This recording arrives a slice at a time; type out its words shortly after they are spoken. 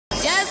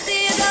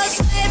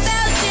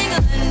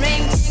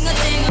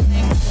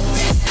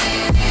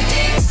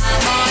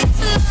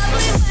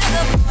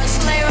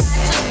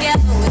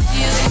together with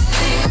you.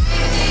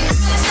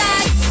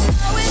 Outside,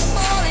 snow is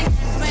falling,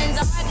 friends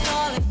are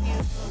calling you.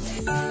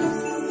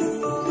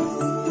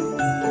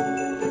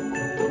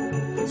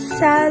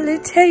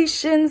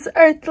 Salutations,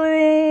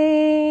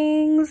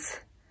 earthlings!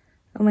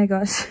 Oh my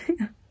gosh.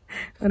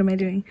 What am I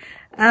doing?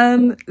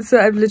 So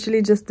I've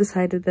literally just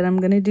decided that I'm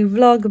gonna do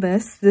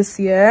Vlogmas this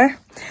year.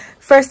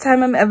 First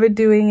time I'm ever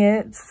doing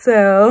it,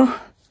 so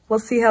we'll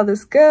see how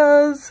this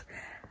goes.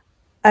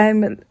 I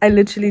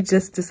literally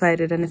just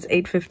decided, and it's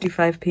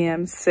 8:55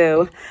 p.m.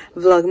 so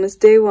Vlogmas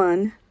day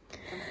 1.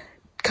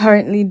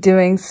 Currently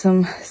doing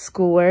some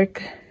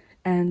schoolwork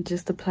and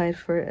just applied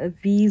for a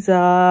visa.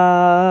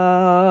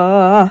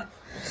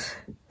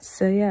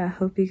 So yeah,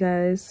 hope you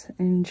guys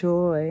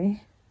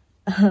enjoy.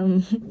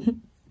 I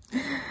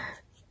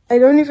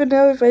don't even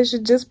know if I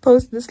should just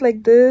post this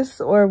like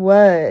this or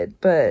what,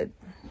 but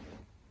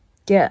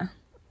yeah.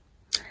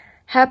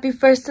 Happy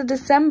 1st of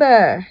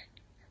December.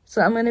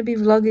 So I'm going to be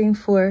vlogging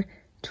for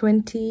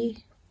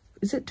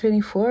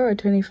 24 or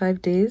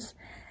 25 days.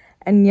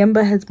 And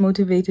Yemba has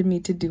motivated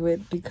me to do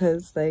it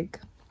because, like,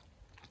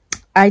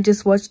 I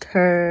just watched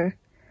her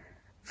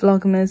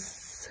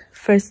Vlogmas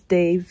first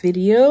day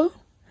video.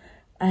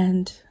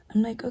 And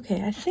I'm like,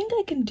 okay, I think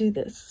I can do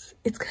this.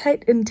 It's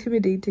quite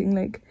intimidating.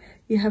 Like,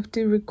 you have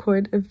to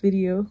record a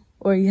video,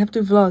 or you have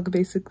to vlog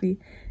basically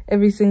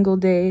every single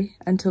day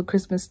until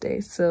Christmas Day.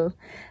 So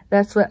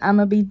that's what I'm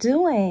gonna be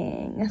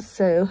doing.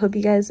 So hope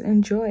you guys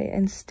enjoy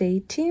and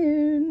stay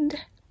tuned.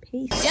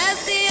 Peace.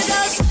 Just see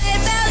those sleigh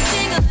bells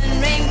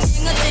jingling, ring,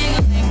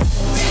 ting-a-ting-a-ling.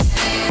 Ring,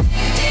 ting,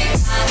 ting,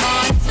 I'm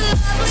on. It's a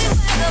lovely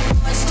weather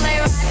for a sleigh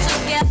ride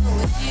together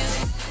with you.